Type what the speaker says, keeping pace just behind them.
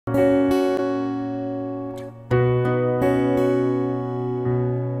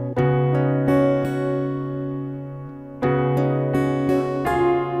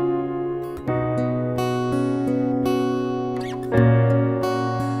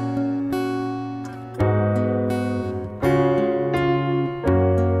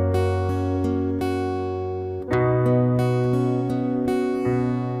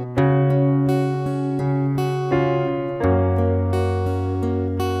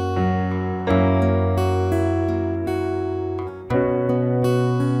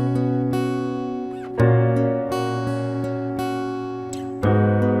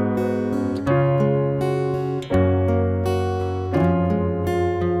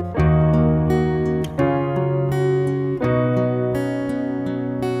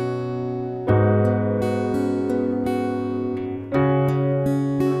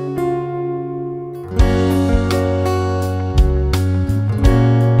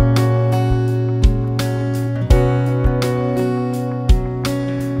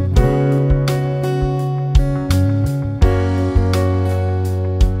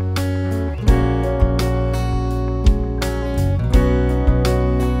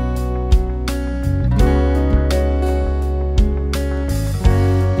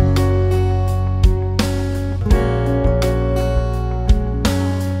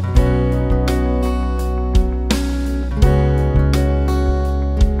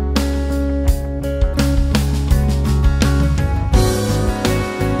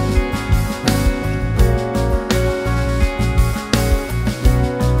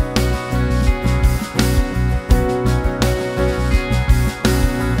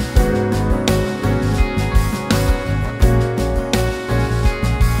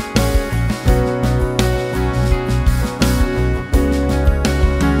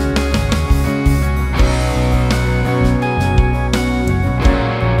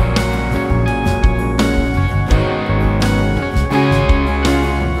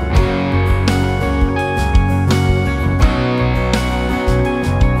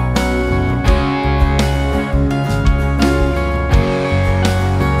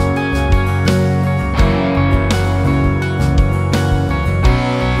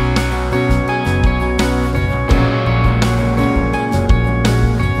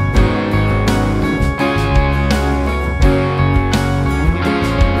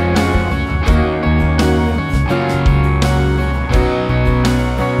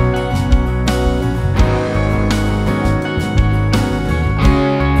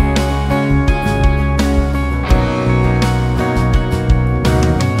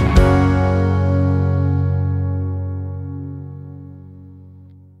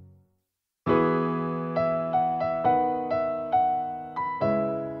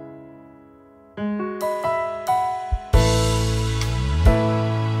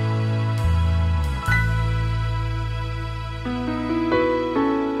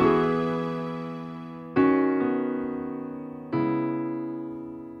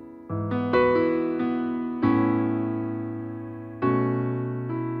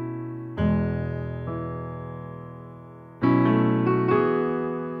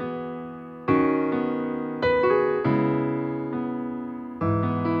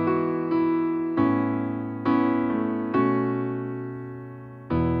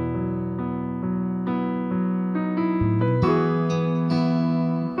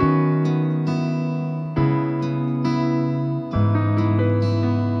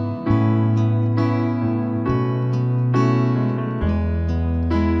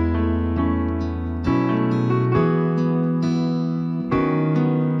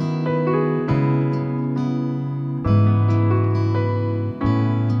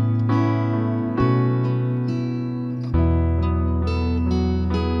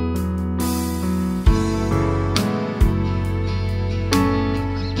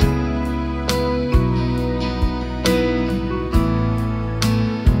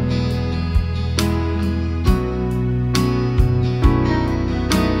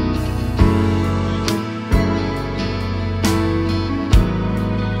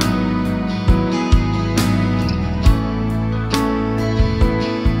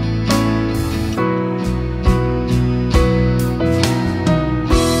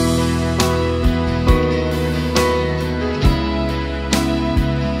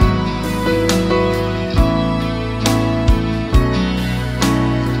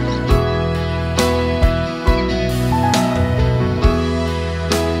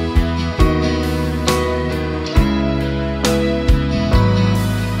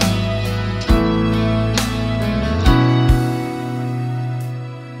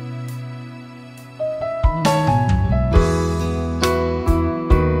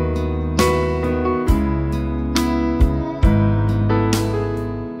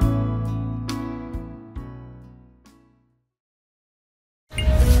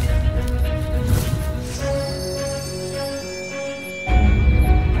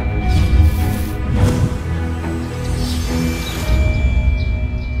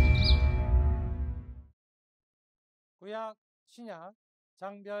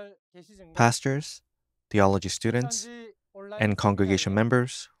Pastors, theology students, and congregation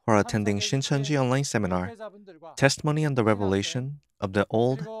members who are attending Shincheonji online seminar, Testimony on the Revelation of the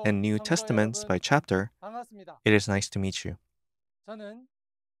Old and New Testaments by chapter, it is nice to meet you.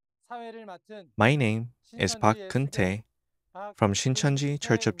 My name is Park Kun-tae from Shincheonji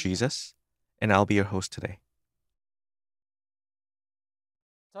Church of Jesus, and I'll be your host today.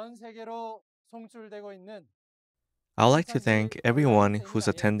 I'd like to thank everyone who's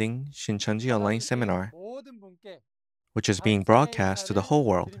attending Shincheonji online seminar, which is being broadcast to the whole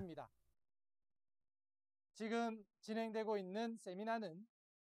world.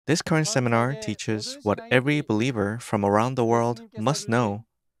 This current seminar teaches what every believer from around the world must know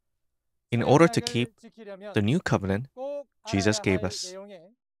in order to keep the new covenant Jesus gave us.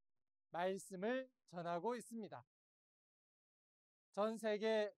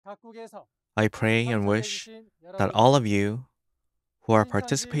 I pray and wish that all of you who are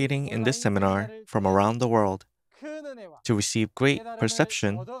participating in this seminar from around the world to receive great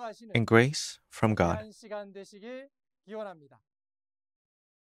perception and grace from God.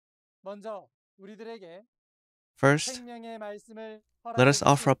 First, let us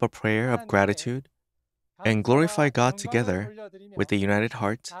offer up a prayer of gratitude and glorify God together with a united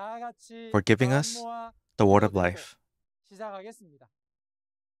heart for giving us the word of life.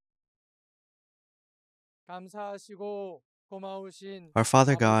 Our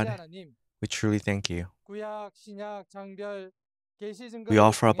Father God, we truly thank you. We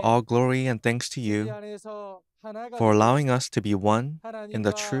offer up all glory and thanks to you for allowing us to be one in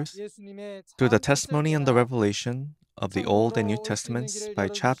the truth through the testimony and the revelation of the Old and New Testaments by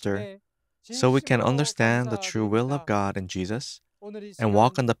chapter, so we can understand the true will of God in Jesus and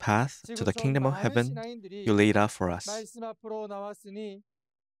walk on the path to the kingdom of heaven you laid out for us.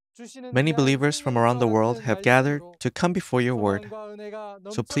 Many believers from around the world have gathered to come before your word,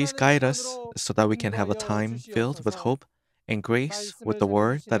 so please guide us so that we can have a time filled with hope and grace with the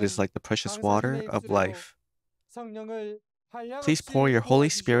word that is like the precious water of life. Please pour your Holy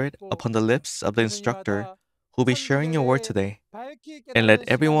Spirit upon the lips of the instructor who will be sharing your word today, and let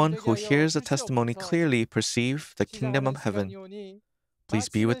everyone who hears the testimony clearly perceive the kingdom of heaven. Please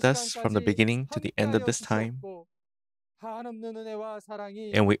be with us from the beginning to the end of this time.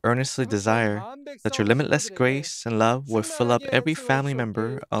 And we earnestly desire that your limitless grace and love will fill up every family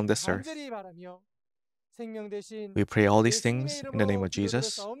member on this earth. We pray all these things in the name of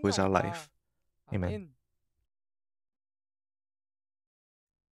Jesus, who is our life. Amen.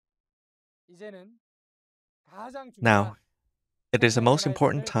 Now, it is the most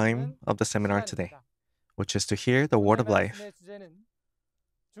important time of the seminar today, which is to hear the word of life.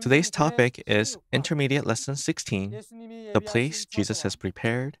 Today's topic is Intermediate Lesson 16, the place Jesus has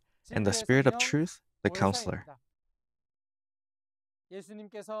prepared, and the Spirit of Truth, the Counselor.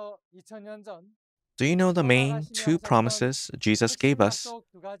 Do you know the main two promises Jesus gave us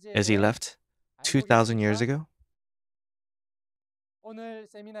as he left 2,000 years ago?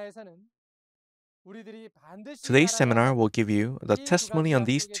 Today's seminar will give you the testimony on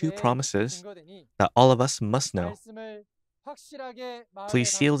these two promises that all of us must know.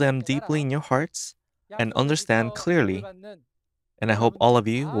 Please seal them deeply in your hearts and understand clearly, and I hope all of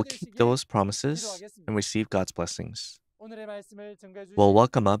you will keep those promises and receive God's blessings. We'll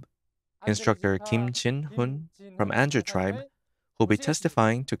welcome up Instructor Kim Jin-hun from Andrew Tribe, who will be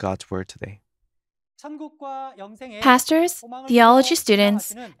testifying to God's Word today. Pastors, theology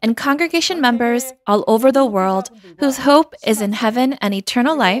students, and congregation members all over the world whose hope is in heaven and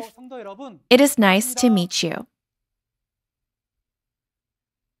eternal life, it is nice to meet you.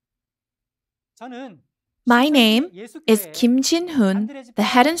 My name is Kim Jin-hun, the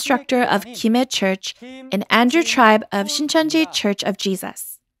head instructor of Kimhae Church in Andrew Tribe of Shincheonji Church of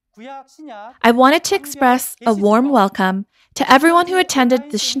Jesus. I wanted to express a warm welcome to everyone who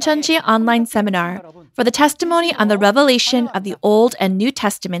attended the Shincheonji online seminar for the testimony on the revelation of the Old and New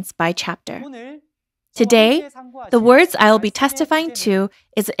Testaments by chapter. Today, the words I will be testifying to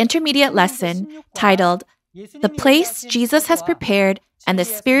is an intermediate lesson titled, The Place Jesus Has Prepared and the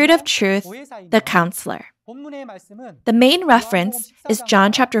Spirit of Truth, the Counselor. The main reference is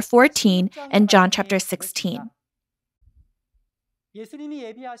John chapter 14 and John chapter 16.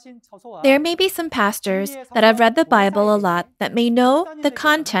 There may be some pastors that have read the Bible a lot that may know the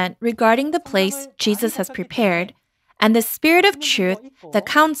content regarding the place Jesus has prepared and the Spirit of Truth, the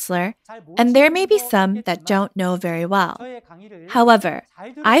Counselor, and there may be some that don't know very well. However,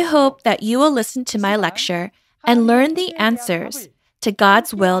 I hope that you will listen to my lecture and learn the answers to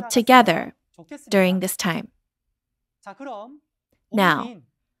God's will together during this time. Now,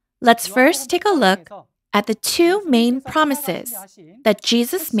 let's first take a look at the two main promises that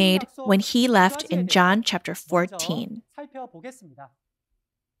Jesus made when he left in John chapter 14.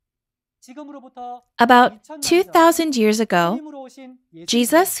 About 2,000 years ago,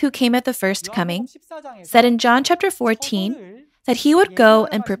 Jesus, who came at the first coming, said in John chapter 14 that he would go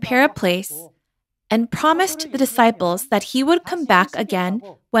and prepare a place and promised the disciples that he would come back again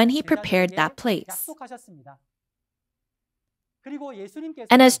when he prepared that place.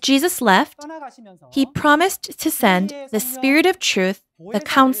 And as Jesus left, he promised to send the Spirit of Truth, the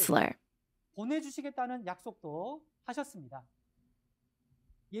Counselor.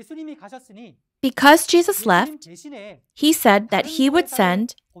 Because Jesus left, he said that he would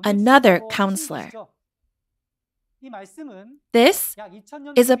send another Counselor. This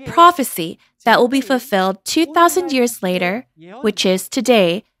is a prophecy that will be fulfilled 2,000 years later, which is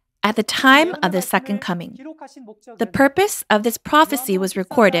today, at the time of the second coming. The purpose of this prophecy was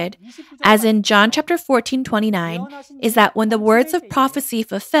recorded, as in John chapter 14:29, is that when the words of prophecy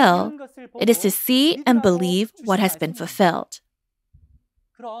fulfill, it is to see and believe what has been fulfilled.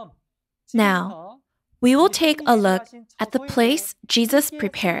 Now, we will take a look at the place Jesus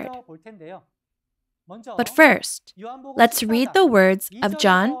prepared. But first, let's read the words of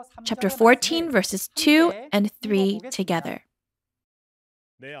John chapter 14 verses 2 and 3 together.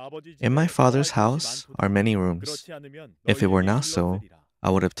 In my Father's house are many rooms. If it were not so, I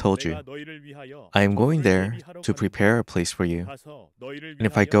would have told you. I am going there to prepare a place for you. And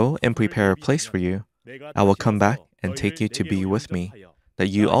if I go and prepare a place for you, I will come back and take you to be with me, that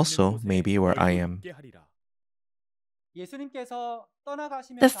you also may be where I am.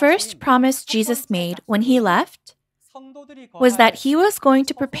 The first promise Jesus made when he left was that he was going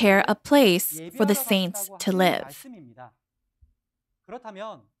to prepare a place for the saints to live.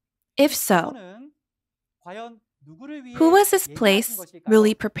 If so, who was this place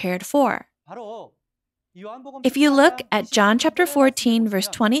really prepared for? If you look at John chapter 14, verse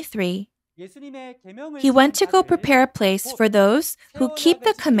 23, he went to go prepare a place for those who keep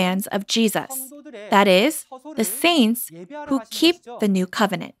the commands of Jesus, that is, the saints who keep the new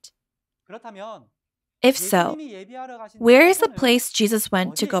covenant. If so, where is the place Jesus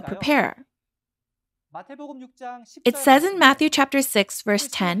went to go prepare? It says in Matthew chapter 6, verse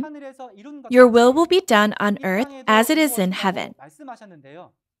 10, "Your will be done on earth as it is in heaven."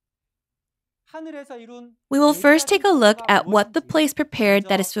 We will first take a look at what the place prepared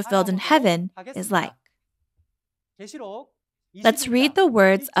that is fulfilled in heaven is like. Let's read the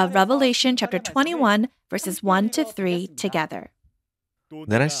words of Revelation chapter 21, verses 1 to 3 together.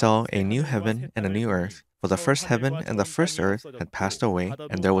 Then I saw a new heaven and a new earth, for the first heaven and the first earth had passed away,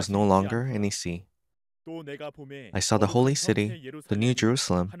 and there was no longer any sea. I saw the holy city, the new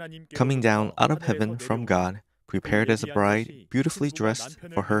Jerusalem, coming down out of heaven from God, prepared as a bride, beautifully dressed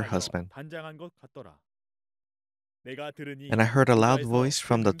for her husband. And I heard a loud voice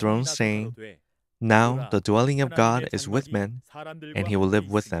from the throne saying, "Now the dwelling of God is with men, and he will live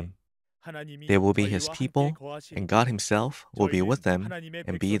with them. They will be his people, and God himself will be with them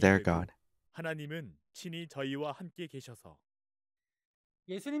and be their God."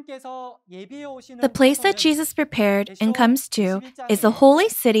 The place that Jesus prepared and comes to is the holy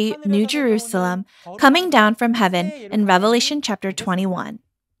city, New Jerusalem, coming down from heaven in Revelation chapter 21.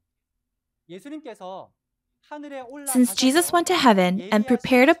 Since Jesus went to heaven and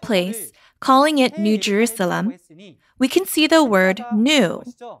prepared a place, calling it New Jerusalem, we can see the word new,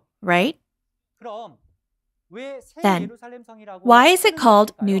 right? Then, why is it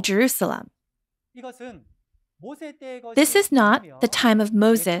called New Jerusalem? This is not the time of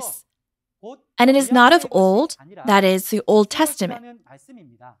Moses, and it is not of old, that is, the Old Testament,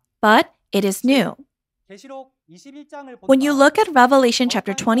 but it is new. When you look at Revelation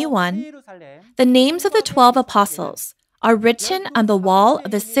chapter 21, the names of the 12 apostles are written on the wall of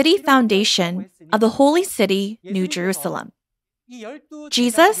the city foundation of the holy city, New Jerusalem.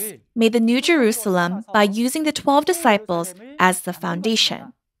 Jesus made the New Jerusalem by using the 12 disciples as the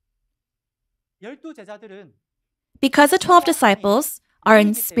foundation. Because the 12 disciples are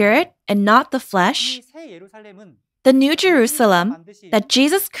in spirit and not the flesh, the New Jerusalem that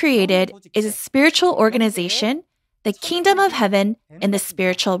Jesus created is a spiritual organization, the kingdom of heaven in the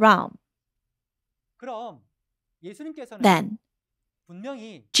spiritual realm. Then,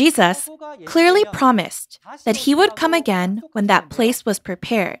 Jesus clearly promised that he would come again when that place was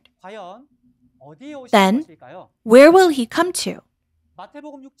prepared. Then, where will he come to?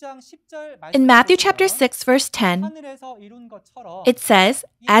 In Matthew chapter 6, verse 10, it says,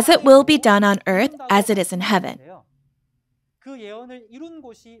 "As it will be done on earth as it is in heaven."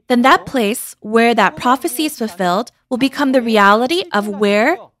 Then that place where that prophecy is fulfilled will become the reality of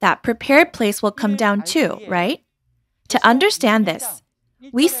where that prepared place will come down too, right? To understand this,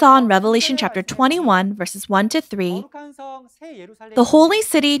 we saw in Revelation chapter 21, verses 1 to 3, the holy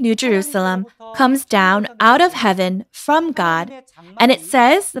city, New Jerusalem, comes down out of heaven from God, and it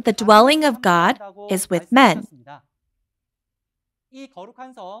says that the dwelling of God is with men.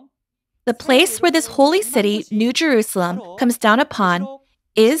 The place where this holy city, New Jerusalem, comes down upon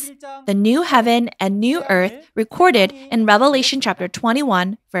is the new heaven and new earth recorded in Revelation chapter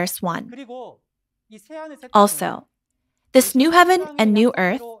 21, verse 1. Also, this new heaven and new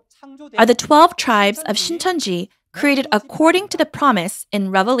earth are the 12 tribes of Shincheonji created according to the promise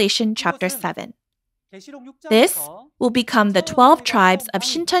in Revelation chapter 7. This will become the 12 tribes of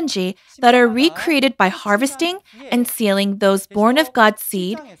Shincheonji that are recreated by harvesting and sealing those born of God's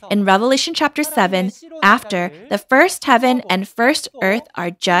seed in Revelation chapter 7 after the first heaven and first earth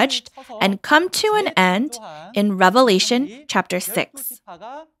are judged and come to an end in Revelation chapter 6.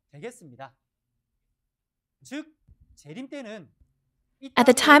 At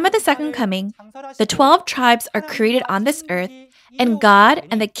the time of the second coming, the 12 tribes are created on this earth, and God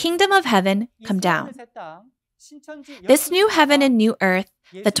and the kingdom of heaven come down. This new heaven and new earth,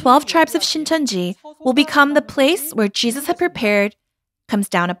 the 12 tribes of Shincheonji, will become the place where Jesus had prepared, comes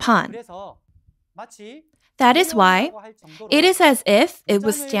down upon. That is why it is as if it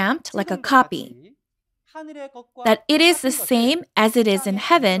was stamped like a copy, that it is the same as it is in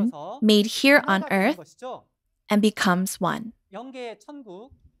heaven, made here on earth, and becomes one.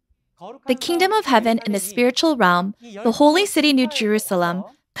 The kingdom of heaven in the spiritual realm, the holy city New Jerusalem,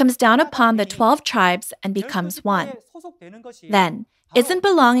 comes down upon the 12 tribes and becomes one. Then, isn't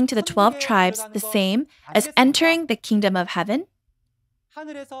belonging to the 12 tribes the same as entering the kingdom of heaven?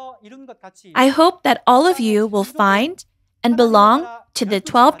 I hope that all of you will find and belong to the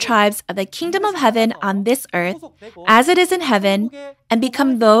 12 tribes of the kingdom of heaven on this earth, as it is in heaven, and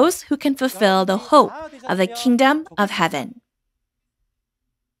become those who can fulfill the hope of the kingdom of heaven.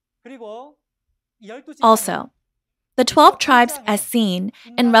 Also, the 12 tribes as seen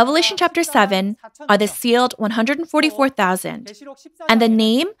in Revelation chapter 7 are the sealed 144,000, and the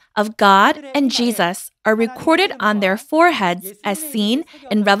name of God and Jesus are recorded on their foreheads as seen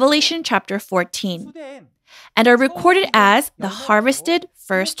in Revelation chapter 14, and are recorded as the harvested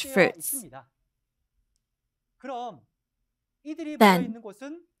first fruits. Then,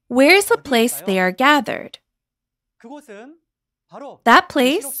 where is the place they are gathered? That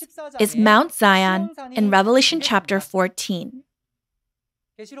place is Mount Zion in Revelation chapter 14.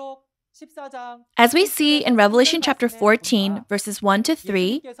 As we see in Revelation chapter 14, verses 1 to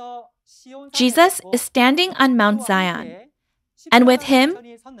 3, Jesus is standing on Mount Zion, and with him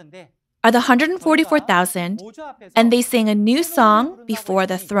are the 144,000, and they sing a new song before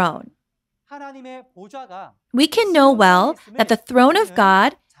the throne. We can know well that the throne of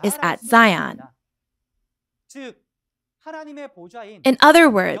God is at Zion. In other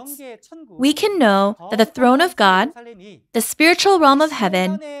words, we can know that the throne of God, the spiritual realm of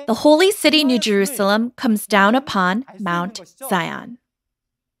heaven, the holy city New Jerusalem, comes down upon Mount Zion.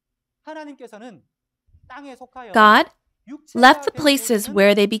 God left the places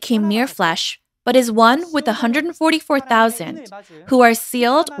where they became mere flesh, but is one with the 144,000 who are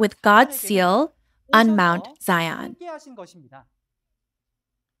sealed with God's seal on Mount Zion.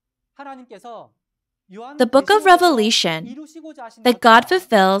 The book of Revelation that God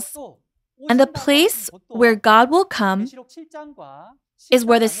fulfills and the place where God will come is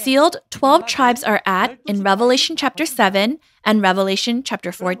where the sealed 12 tribes are at in Revelation chapter 7 and Revelation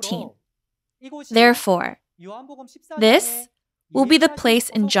chapter 14. Therefore, this will be the place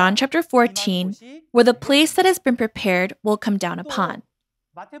in John chapter 14 where the place that has been prepared will come down upon.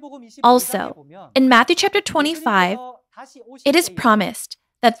 Also, in Matthew chapter 25, it is promised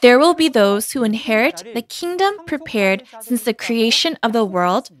that there will be those who inherit the kingdom prepared since the creation of the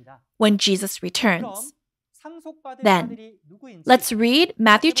world when Jesus returns. Then, let's read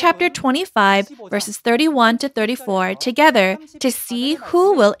Matthew chapter 25, verses 31 to 34 together to see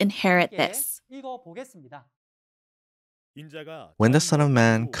who will inherit this. When the Son of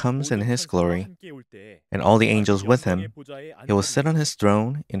Man comes in his glory, and all the angels with him, he will sit on his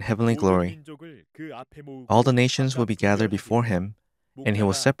throne in heavenly glory. All the nations will be gathered before him, and he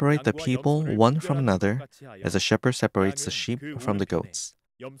will separate the people one from another, as a shepherd separates the sheep from the goats.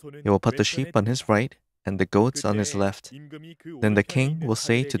 He will put the sheep on his right and the goats on his left. Then the king will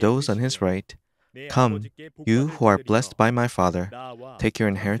say to those on his right, "Come, you who are blessed by my Father, take your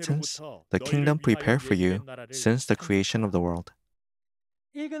inheritance, the kingdom prepared for you since the creation of the world."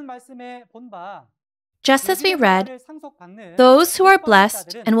 Just as we read, those who are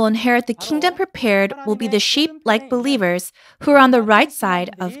blessed and will inherit the kingdom prepared will be the sheep-like believers who are on the right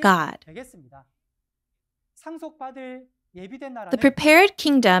side of God. The prepared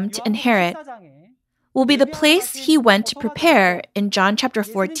kingdom to inherit will be the place he went to prepare in John chapter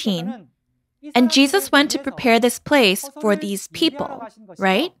 14. And Jesus went to prepare this place for these people,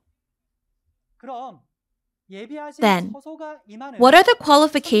 right? Then, what are the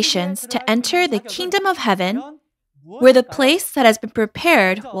qualifications to enter the kingdom of heaven where the place that has been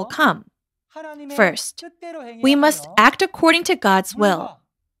prepared will come? First, we must act according to God's will,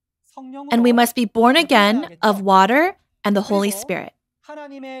 and we must be born again of water and the Holy Spirit.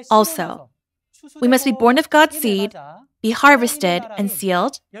 Also, we must be born of God's seed, be harvested and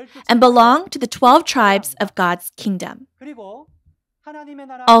sealed, and belong to the 12 tribes of God's kingdom.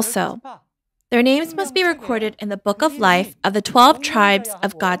 Also, their names must be recorded in the book of life of the 12 tribes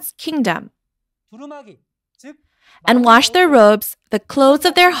of God's kingdom, and wash their robes, the clothes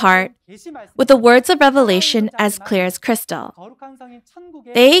of their heart, with the words of revelation as clear as crystal.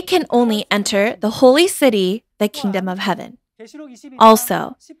 They can only enter the holy city, the kingdom of heaven.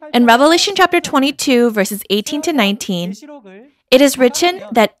 Also, in Revelation chapter 22, verses 18 to 19, it is written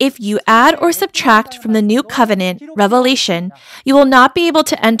that if you add or subtract from the new covenant, Revelation, you will not be able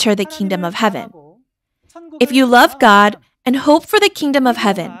to enter the kingdom of heaven. If you love God and hope for the kingdom of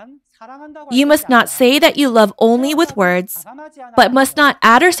heaven, you must not say that you love only with words, but must not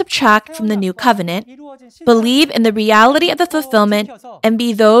add or subtract from the new covenant, believe in the reality of the fulfillment, and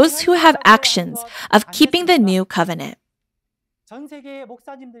be those who have actions of keeping the new covenant.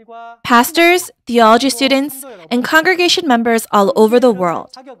 Pastors, theology students, and congregation members all over the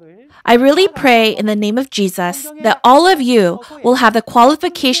world, I really pray in the name of Jesus that all of you will have the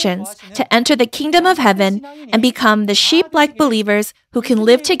qualifications to enter the kingdom of heaven and become the sheep-like believers who can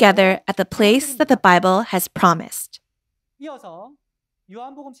live together at the place that the Bible has promised.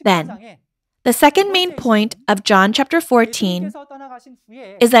 Then, the second main point of John chapter 14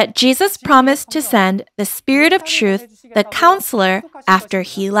 is that Jesus promised to send the Spirit of Truth, the Counselor, after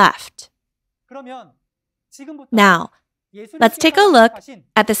he left. Now, let's take a look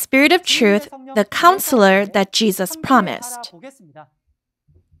at the Spirit of Truth, the Counselor that Jesus promised.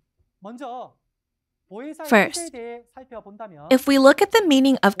 First, if we look at the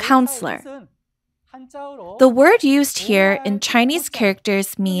meaning of counselor, the word used here in Chinese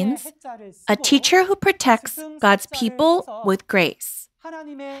characters means a teacher who protects God's people with grace,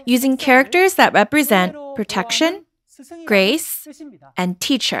 using characters that represent protection, grace, and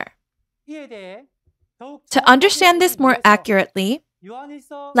teacher. To understand this more accurately,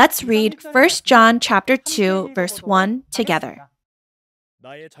 let's read 1 John chapter 2, verse 1 together.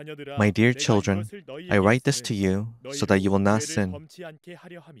 My dear children, I write this to you so that you will not sin.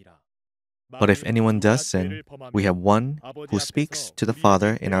 But if anyone does sin, we have one who speaks to the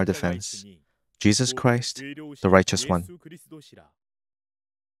Father in our defense, Jesus Christ, the righteous one.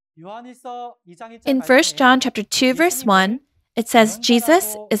 In 1 John chapter 2, verse 1, it says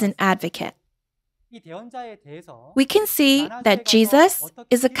Jesus is an advocate. We can see that Jesus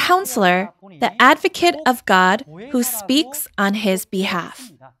is a counselor, the advocate of God who speaks on his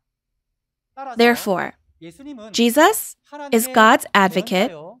behalf. Therefore, Jesus is God's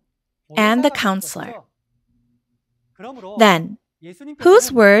advocate and the counselor. Then,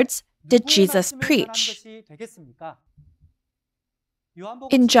 whose words did Jesus preach?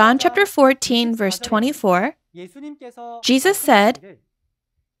 In John chapter 14, verse 24, Jesus said,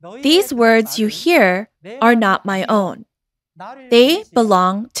 "These words you hear are not my own. They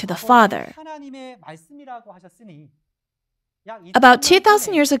belong to the Father." About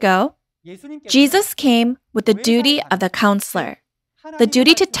 2,000 years ago, Jesus came with the duty of the counselor, the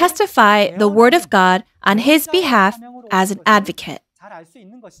duty to testify the word of God on his behalf as an advocate.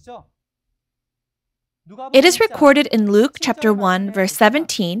 It is recorded in Luke chapter 1, verse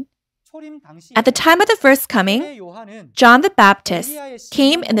 17, "At the time of the first coming, John the Baptist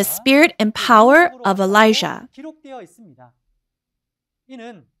came in the spirit and power of Elijah."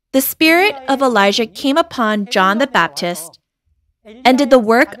 The spirit of Elijah came upon John the Baptist and did the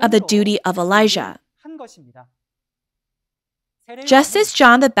work of the duty of Elijah. Just as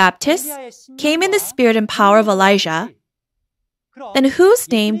John the Baptist came in the spirit and power of Elijah, then whose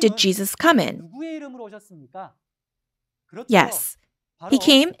name did Jesus come in? Yes, he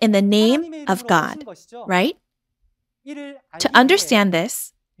came in the name of God, right? To understand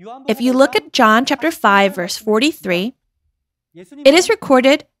this, if you look at John chapter 5, verse 43, it is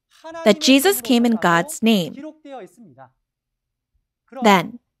recorded that Jesus came in God's name.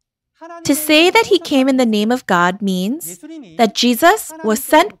 Then, to say that he came in the name of God means that Jesus was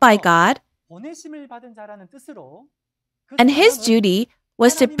sent by God And his duty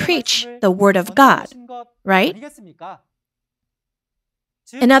was to preach the word of God, right?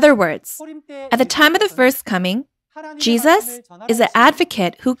 In other words, at the time of the first coming, Jesus is an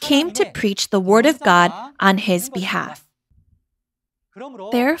advocate who came to preach the word of God on his behalf.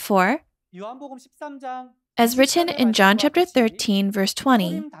 Therefore, as written in John chapter 13, verse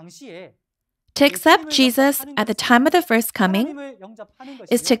 20, to accept Jesus at the time of the first coming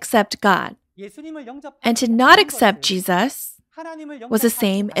is to accept God, and to not accept Jesus was the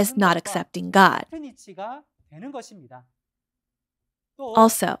same as not accepting God.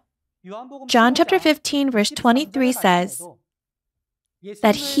 Also, John chapter 15, verse 23 says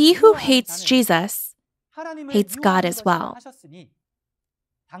that he who hates Jesus hates God as well.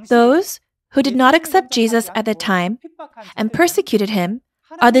 Those who did not accept Jesus at the time and persecuted him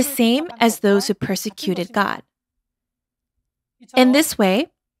are the same as those who persecuted God. In this way,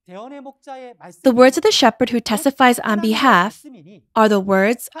 the words of the shepherd who testifies on behalf are the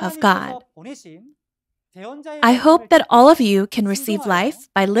words of God. I hope that all of you can receive life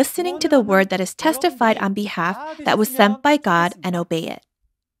by listening to the word that is testified on behalf that was sent by God and obey it.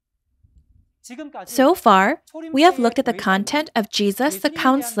 So far, we have looked at the content of Jesus the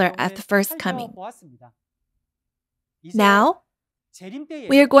Counselor at the first coming. Now,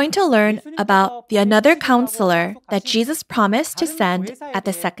 we are going to learn about the another counselor that Jesus promised to send at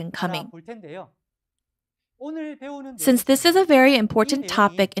the second coming. Since this is a very important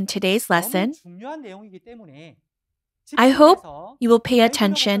topic in today's lesson, I hope you will pay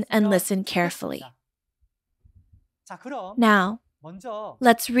attention and listen carefully. Now,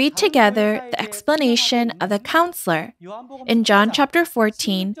 let's read together the explanation of the counselor in John chapter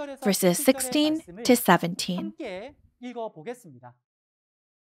 14, verses 16 to 17.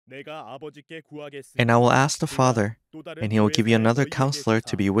 And I will ask the Father, and he will give you another counselor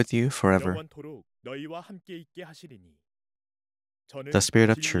to be with you forever, the Spirit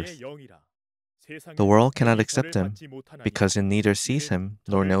of truth. The world cannot accept him, because it neither sees him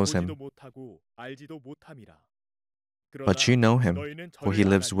nor knows him. But you know him, for he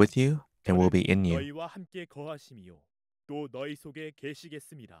lives with you and will be in you.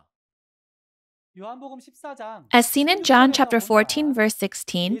 As seen in John chapter 14, verse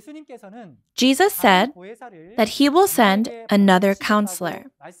 16, Jesus said that he will send another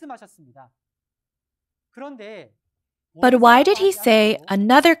counselor. But why did he say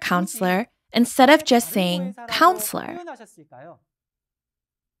another counselor instead of just saying counselor?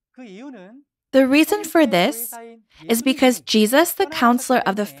 The reason for this is because Jesus, the counselor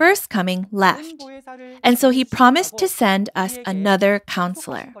of the first coming, left, and so he promised to send us another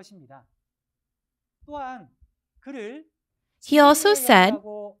counselor. He also said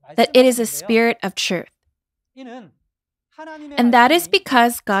that it is a spirit of truth. And that is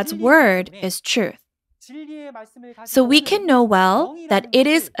because God's word is truth. So we can know well that it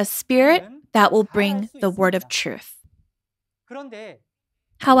is a spirit that will bring the word of truth.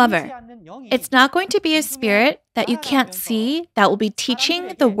 However, it's not going to be a spirit that you can't see that will be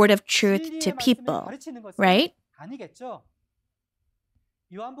teaching the word of truth to people, right?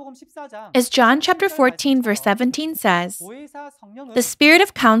 As John chapter 14, verse 17 says, the spirit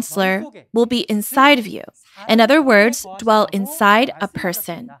of counselor will be inside of you. In other words, dwell inside a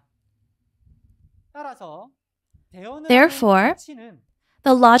person. Therefore,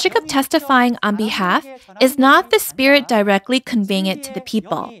 the logic of testifying on behalf is not the Spirit directly conveying it to the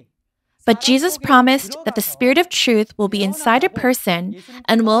people, but Jesus promised that the Spirit of truth will be inside a person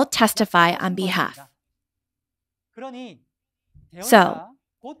and will testify on behalf. So,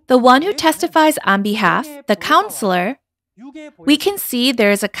 the one who testifies on behalf, the counselor, we can see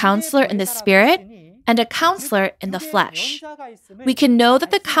there is a counselor in the Spirit and a counselor in the flesh. We can know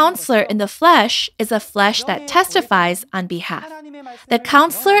that the counselor in the flesh is a flesh that testifies on behalf. The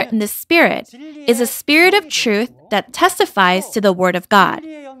counselor in the Spirit is a spirit of truth that testifies to the Word of God.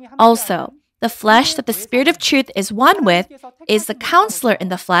 Also, the flesh that the Spirit of truth is one with is the counselor in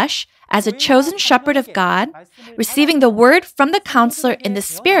the flesh as a chosen shepherd of God, receiving the Word from the counselor in the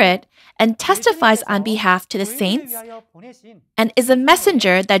Spirit and testifies on behalf to the saints, and is a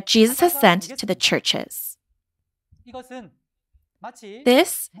messenger that Jesus has sent to the churches.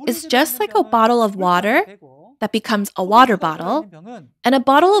 This is just like a bottle of water that becomes a water bottle, and a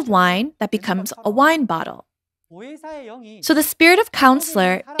bottle of wine that becomes a wine bottle. So the spirit of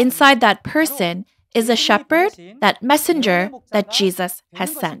counselor inside that person is a shepherd, that messenger that Jesus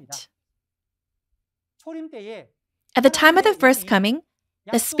has sent. At the time of the first coming,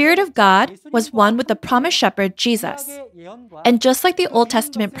 the Spirit of God was one with the promised shepherd, Jesus. And just like the Old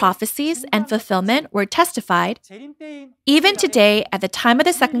Testament prophecies and fulfillment were testified, even today, at the time of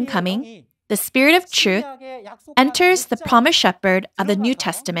the second coming, the Spirit of truth, enters the promised shepherd of the New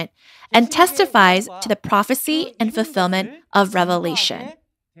Testament and testifies to the prophecy and fulfillment of Revelation.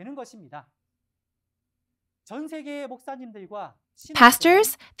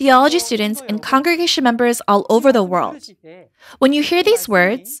 Pastors, theology students, and congregation members all over the world, when you hear these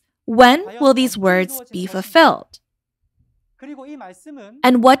words, when will these words be fulfilled?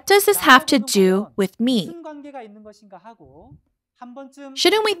 And what does this have to do with me?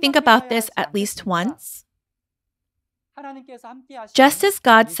 Shouldn't we think about this at least once? Just as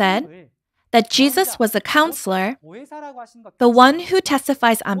God said that Jesus was a counselor, the one who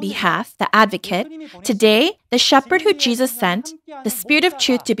testifies on behalf, the advocate, today, the shepherd who Jesus sent, the Spirit of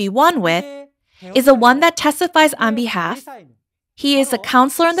truth to be one with, is the one that testifies on behalf. He is a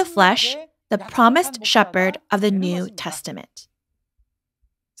counselor in the flesh, the promised shepherd of the New Testament.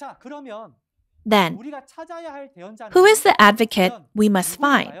 Then, who is the advocate we must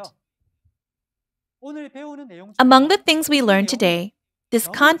find? Among the things we learn today, this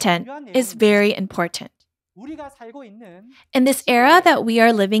content is very important. In this era that we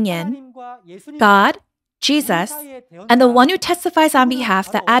are living in, God, Jesus, and the one who testifies on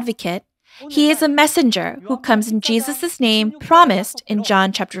behalf, the advocate, he is a messenger who comes in Jesus' name promised in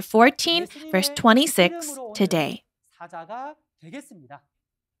John chapter 14, verse 26 today.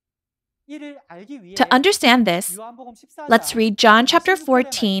 To understand this, let's read John chapter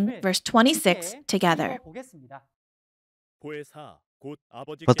 14, verse 26 together.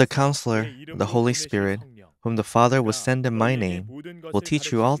 But the Counselor, the Holy Spirit, whom the Father will send in my name, will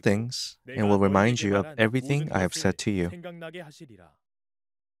teach you all things and will remind you of everything I have said to you.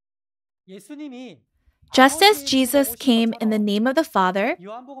 Just as Jesus came in the name of the Father,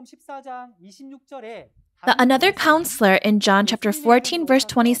 another counselor in John chapter 14, verse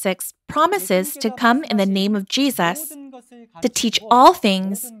 26 promises to come in the name of Jesus to teach all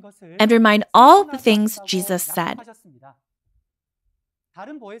things and remind all the things Jesus said.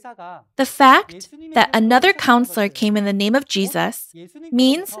 The fact that another counselor came in the name of Jesus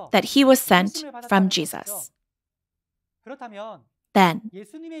means that he was sent from Jesus. Then,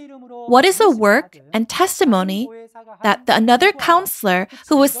 what is the work and testimony that another counselor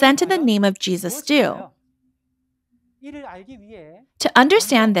who was sent in the name of Jesus do? To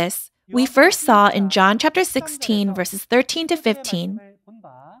understand this, we first saw in John chapter 16, verses 13 to 15,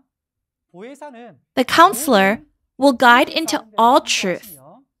 the counselor will guide into all truth.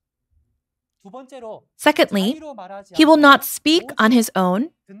 Secondly, he will not speak on his own.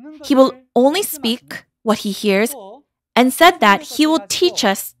 He will only speak what he hears, and said that he will teach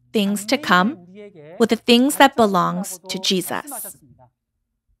us things to come with the things that belongs to Jesus.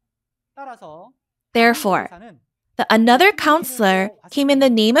 Therefore, another counselor came in the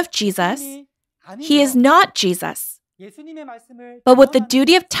name of Jesus. He is not Jesus, but with the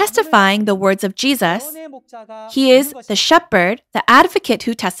duty of testifying the words of Jesus, he is the shepherd, the advocate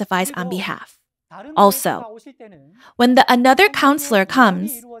who testifies on behalf. Also, when another counselor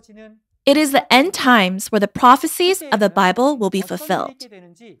comes, it is the end times where the prophecies of the Bible will be fulfilled.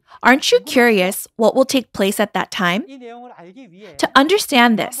 Aren't you curious what will take place at that time? To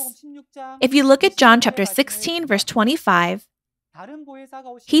understand this, if you look at John chapter 16, verse 25,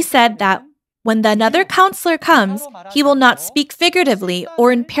 he said that when another counselor comes, he will not speak figuratively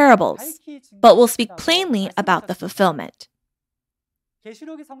or in parables, but will speak plainly about the fulfillment.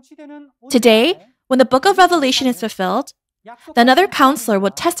 Today, when the book of Revelation is fulfilled, another counselor will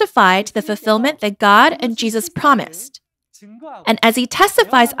testify to the fulfillment that God and Jesus promised. And as he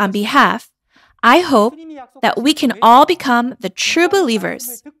testifies on behalf, I hope that we can all become the true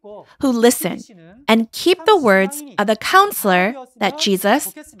believers who listen and keep the words of the counselor that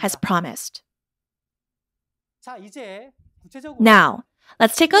Jesus has promised. Now,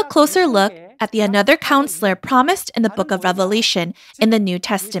 let's take a closer look at another counselor promised in the book of Revelation in the New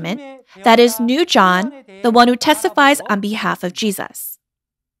Testament, that is New John, the one who testifies on behalf of Jesus.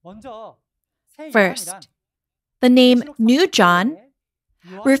 First, the name New John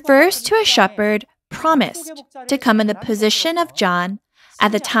refers to a shepherd promised to come in the position of John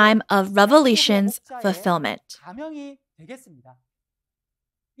at the time of Revelation's fulfillment.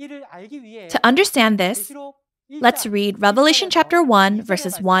 To understand this, let's read Revelation chapter 1,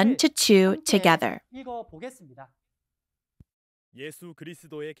 verses 1 to 2 together.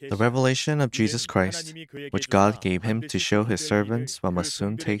 The revelation of Jesus Christ, which God gave him to show his servants what must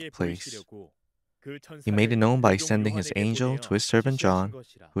soon take place. He made it known by sending his angel to his servant John,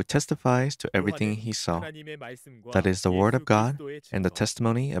 who testifies to everything he saw. That is the word of God and the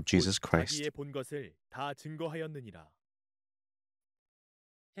testimony of Jesus Christ.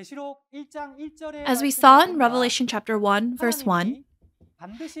 As we saw in Revelation chapter 1, verse 1,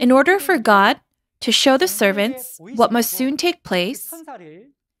 In order for God to show the servants what must soon take place,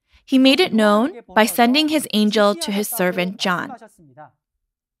 He made it known by sending His angel to His servant John.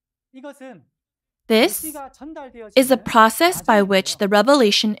 This is the process by which the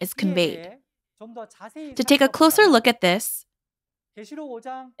revelation is conveyed. To take a closer look at this,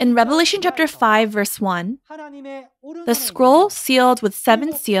 in Revelation chapter 5, verse 1, the scroll sealed with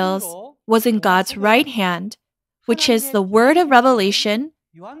 7 seals was in God's right hand, which is the word of revelation,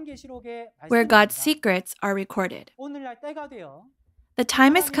 where God's secrets are recorded. The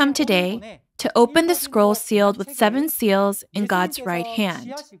time has come today to open the scroll sealed with 7 seals in God's right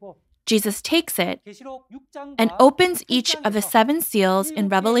hand. Jesus takes it and opens each of the 7 seals in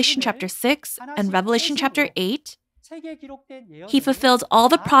Revelation chapter 6 and Revelation chapter 8. He fulfills all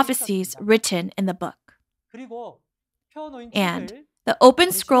the prophecies written in the book. And the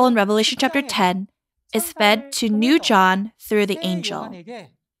open scroll in Revelation chapter 10 is fed to New John through the angel.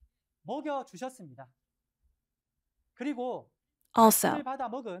 Also,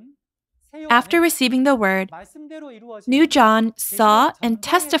 after receiving the word, New John saw and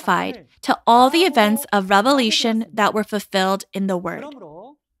testified to all the events of revelation that were fulfilled in the word.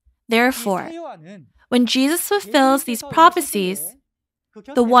 Therefore, when Jesus fulfills these prophecies,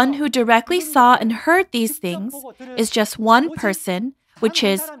 the one who directly saw and heard these things is just one person, which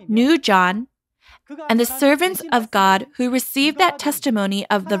is New John, and the servants of God who received that testimony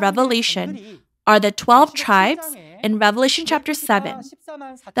of the revelation are the 12 tribes in Revelation chapter 7,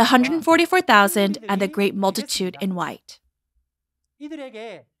 the 144,000 and the great multitude in white.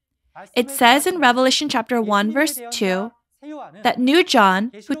 It says in Revelation chapter 1, verse 2, that New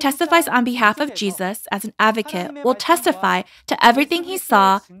John, who testifies on behalf of Jesus as an advocate, will testify to everything he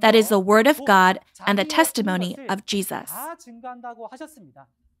saw that is the word of God and the testimony of Jesus.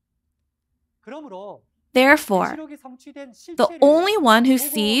 Therefore, the only one who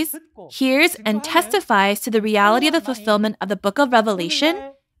sees, hears, and testifies to the reality of the fulfillment of the book of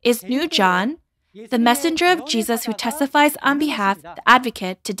Revelation is New John, the messenger of Jesus who testifies on behalf of the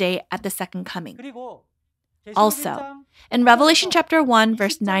advocate today at the second coming. Also, in Revelation chapter 1,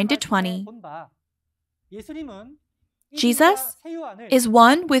 verse 9 to 20, Jesus is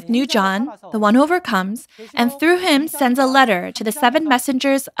one with New John, the one who overcomes, and through him sends a letter to the 7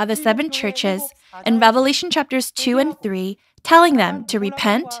 messengers of the 7 churches in Revelation chapters 2 and 3, telling them to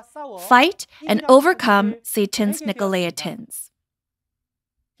repent, fight, and overcome Satan's Nicolaitans.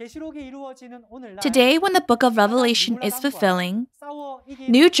 Today, when the book of Revelation is fulfilling,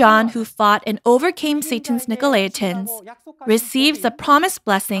 New John, who fought and overcame Satan's Nicolaitans, receives the promised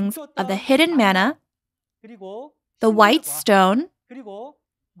blessings of the hidden manna, the white stone,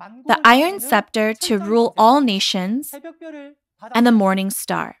 the iron scepter to rule all nations, and the morning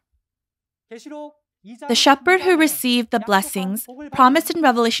star. The shepherd who received the blessings promised in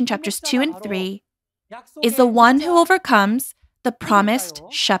Revelation chapters 2 and 3 is the one who overcomes, the promised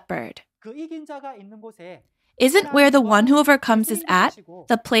shepherd. Isn't where the one who overcomes is at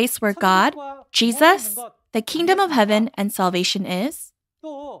the place where God, Jesus, the kingdom of heaven, and salvation is?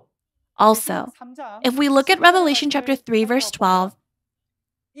 Also, if we look at Revelation chapter 3, verse 12,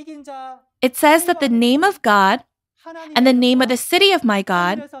 it says that the name of God and the name of the city of my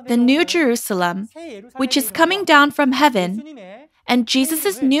God, the New Jerusalem, which is coming down from heaven, and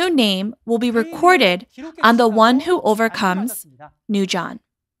Jesus' new name will be recorded on the one who overcomes, New John.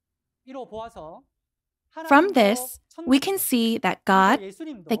 From this, we can see that God,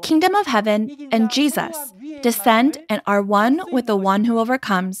 the kingdom of heaven, and Jesus descend and are one with the one who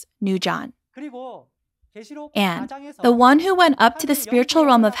overcomes, New John. And the one who went up to the spiritual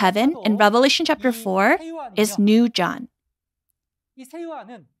realm of heaven in Revelation chapter 4 is New John.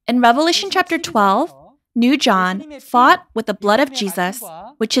 In Revelation chapter 12, New John fought with the blood of Jesus,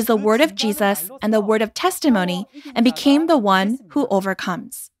 which is the word of Jesus and the word of testimony, and became the one who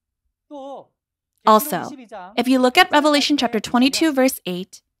overcomes. Also, if you look at Revelation chapter 22, verse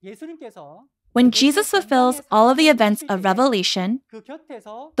 8, when Jesus fulfills all of the events of Revelation,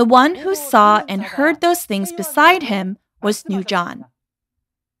 the one who saw and heard those things beside him was New John.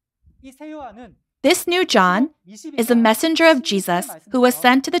 This New John is a messenger of Jesus who was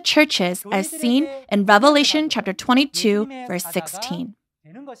sent to the churches as seen in Revelation chapter 22, verse 16.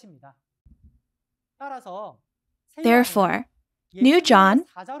 Therefore, New John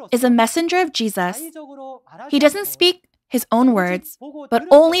is a messenger of Jesus. He doesn't speak his own words, but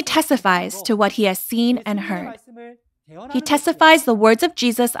only testifies to what he has seen and heard. He testifies the words of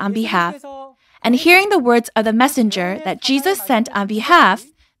Jesus on behalf, and hearing the words of the messenger that Jesus sent on behalf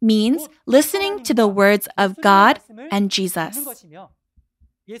means listening to the words of God and Jesus.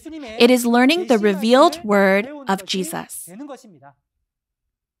 It is learning the revealed word of Jesus.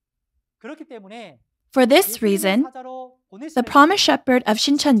 For this reason, the promised shepherd of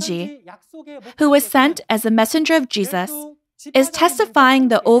Shincheonji, who was sent as a messenger of Jesus, is testifying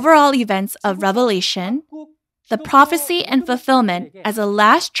the overall events of Revelation, the prophecy and fulfillment as a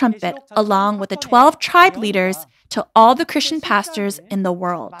last trumpet along with the 12 tribe leaders to all the Christian pastors in the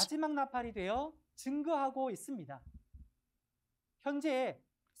world.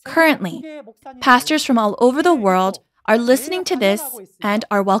 Currently, pastors from all over the world are listening to this and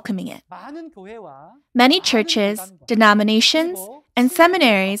are welcoming it. Many churches, denominations, and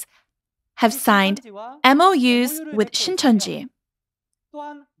seminaries have signed MOUs with Shincheonji,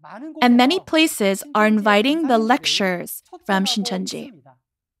 and many places are inviting the lecturers from Shincheonji.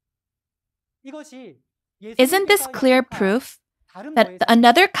 Isn't this clear proof that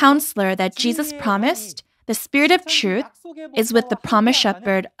another counselor that Jesus promised, the Spirit of Truth, is with the promised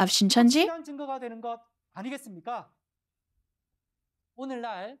shepherd of Shincheonji?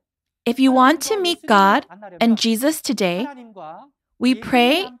 If you want to meet God and Jesus today, we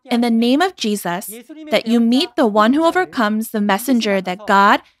pray in the name of Jesus that you meet the one who overcomes the messenger that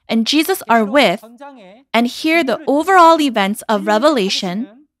God and Jesus are with and hear the overall events of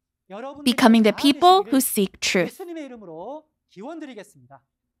Revelation, becoming the people who seek truth.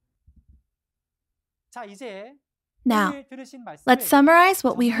 Now, let's summarize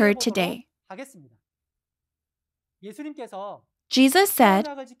what we heard today. Jesus said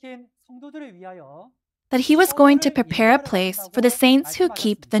that he was going to prepare a place for the saints who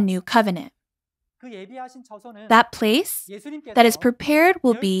keep the new covenant. That place that is prepared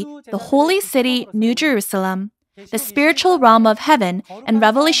will be the holy city, New Jerusalem, the spiritual realm of heaven, and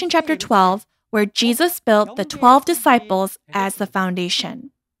Revelation chapter 12, where Jesus built the 12 disciples as the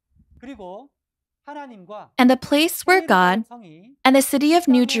foundation. And the place where God and the city of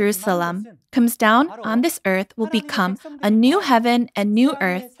New Jerusalem comes down on this earth will become a new heaven and new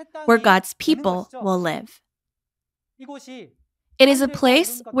earth where God's people will live. It is a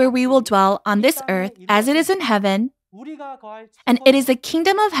place where we will dwell on this earth as it is in heaven, and it is a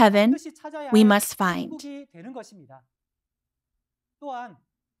kingdom of heaven we must find.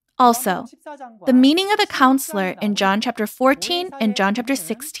 Also, the meaning of the counselor in John chapter 14 and John chapter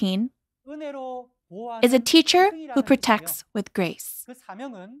 16 is a teacher who protects with grace.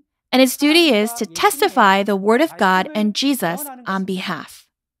 And its duty is to testify the word of God and Jesus on behalf.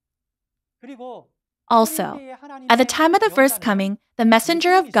 Also, at the time of the first coming, the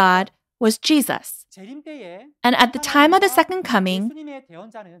messenger of God was Jesus. And at the time of the second coming,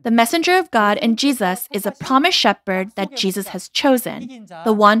 the messenger of God and Jesus is a promised shepherd that Jesus has chosen,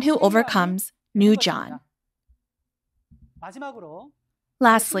 the one who overcomes, New John.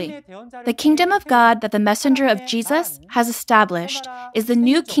 Lastly, the kingdom of God that the messenger of Jesus has established is the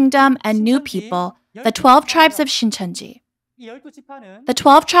new kingdom and new people, the 12 tribes of Shincheonji. The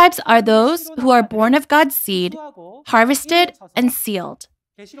 12 tribes are those who are born of God's seed, harvested and sealed,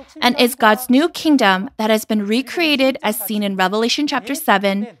 and is God's new kingdom that has been recreated as seen in Revelation chapter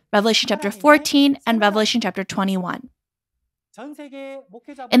 7, Revelation chapter 14, and Revelation chapter 21.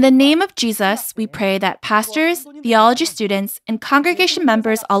 In the name of Jesus, we pray that pastors, theology students, and congregation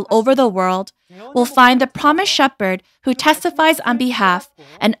members all over the world will find the promised shepherd who testifies on behalf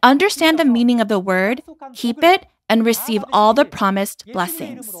and understand the meaning of the word, keep it, and receive all the promised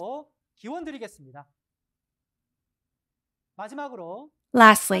blessings.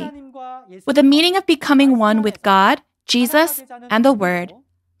 Lastly, with the meaning of becoming one with God, Jesus, and the Word,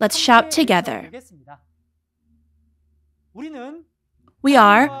 let's shout together. We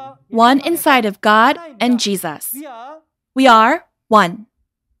are one inside of God and Jesus. We are one.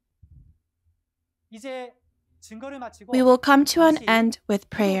 We will come to an end with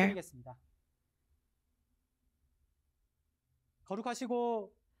prayer.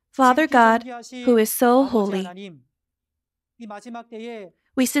 Father God, who is so holy,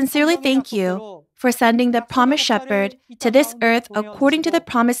 we sincerely thank you for sending the promised shepherd to this earth according to the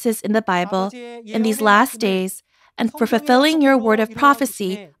promises in the Bible in these last days, and for fulfilling your word of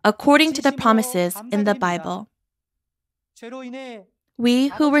prophecy according to the promises in the Bible. We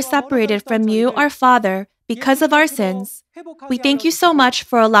who were separated from you, our Father, because of our sins, we thank you so much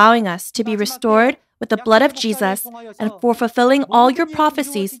for allowing us to be restored with the blood of Jesus and for fulfilling all your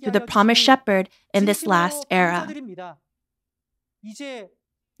prophecies through the promised shepherd in this last era.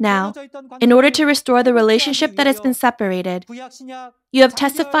 Now, in order to restore the relationship that has been separated, you have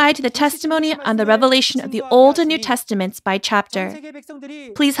testified to the testimony on the revelation of the Old and New Testaments by chapter.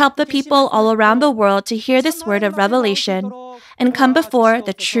 Please help the people all around the world to hear this word of revelation and come before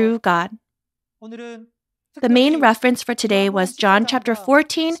the true God. The main reference for today was John chapter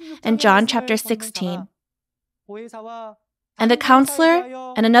 14 and John chapter 16. and a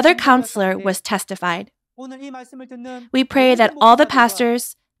counselor and another counselor was testified. We pray that all the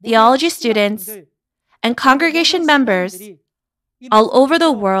pastors, theology students, and congregation members all over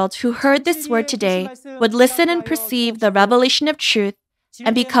the world who heard this word today would listen and perceive the revelation of truth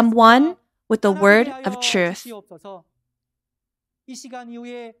and become one with the word of truth.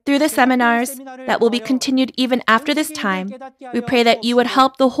 Through the seminars that will be continued even after this time, we pray that you would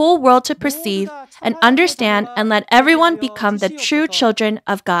help the whole world to perceive and understand and let everyone become the true children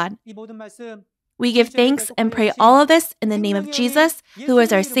of God. We give thanks and pray all of this in the name of Jesus, who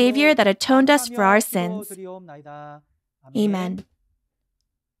is our Savior that atoned us for our sins. Amen.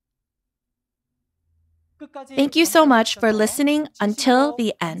 Thank you so much for listening until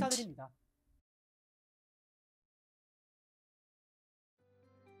the end.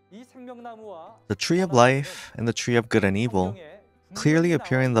 The tree of life and the tree of good and evil clearly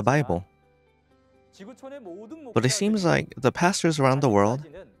appear in the Bible. But it seems like the pastors around the world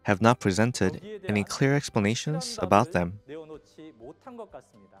have not presented any clear explanations about them.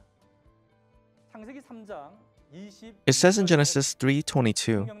 It says in Genesis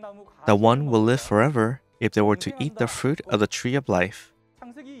 3:22 that one will live forever if they were to eat the fruit of the tree of life.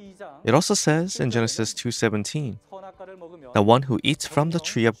 It also says in Genesis 2:17 that one who eats from the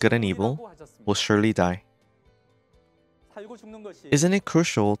tree of good and evil will surely die. Isn't it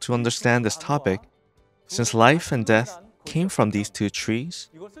crucial to understand this topic since life and death came from these two trees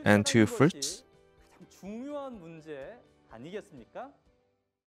and two fruits?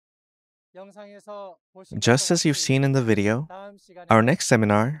 Just as you've seen in the video, our next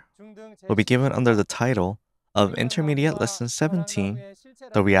seminar will be given under the title of Intermediate Lesson 17,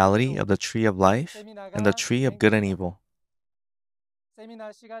 The Reality of the Tree of Life and the Tree of Good and Evil.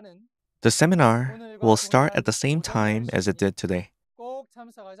 The seminar will start at the same time as it did today.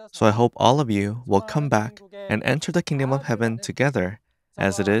 So I hope all of you will come back and enter the kingdom of heaven together,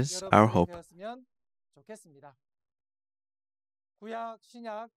 as it is our hope.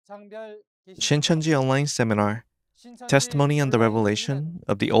 Shincheonji Online Seminar, Testimony on the Revelation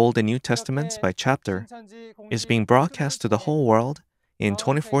of the Old and New Testaments by Chapter, is being broadcast to the whole world in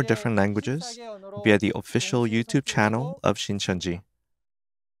 24 different languages via the official YouTube channel of Shincheonji.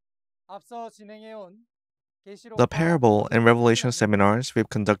 The parable and revelation seminars we've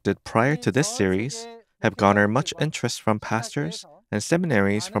conducted prior to this series have garnered much interest from pastors and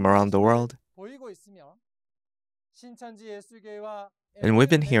seminaries from around the world. And we've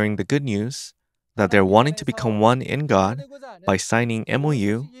been hearing the good news that they're wanting to become one in God by signing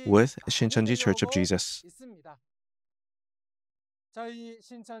MOU with Shincheonji Church of Jesus.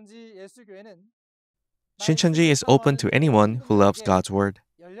 Shincheonji is open to anyone who loves God's Word.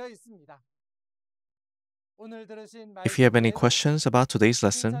 If you have any questions about today's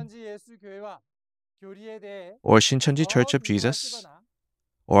lesson, or Shincheonji Church of Jesus,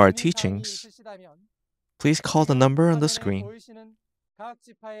 or our teachings, please call the number on the screen.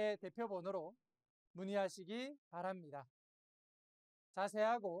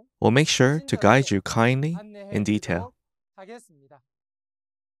 We'll make sure to guide you kindly in detail.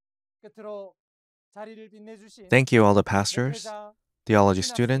 Thank you all the pastors, theology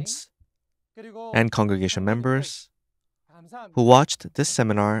students, and congregation members who watched this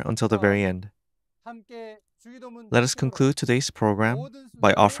seminar until the very end. Let us conclude today's program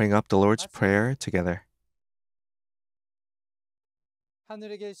by offering up the Lord's Prayer together.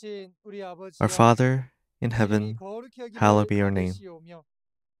 Our Father in heaven, hallowed be your name.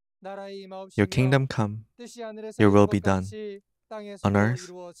 Your kingdom come, your will be done, on earth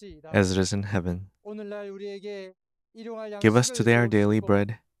as it is in heaven. Give us today our daily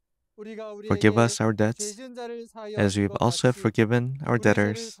bread. Forgive us our debts, as we also have forgiven our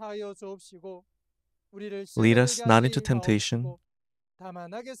debtors. Lead us not into temptation,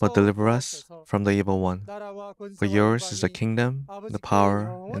 but deliver us from the evil one. For yours is the kingdom, the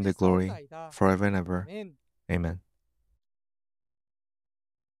power, and the glory, forever and ever. Amen.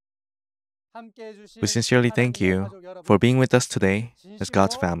 We sincerely thank you for being with us today as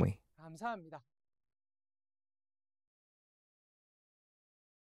God's family.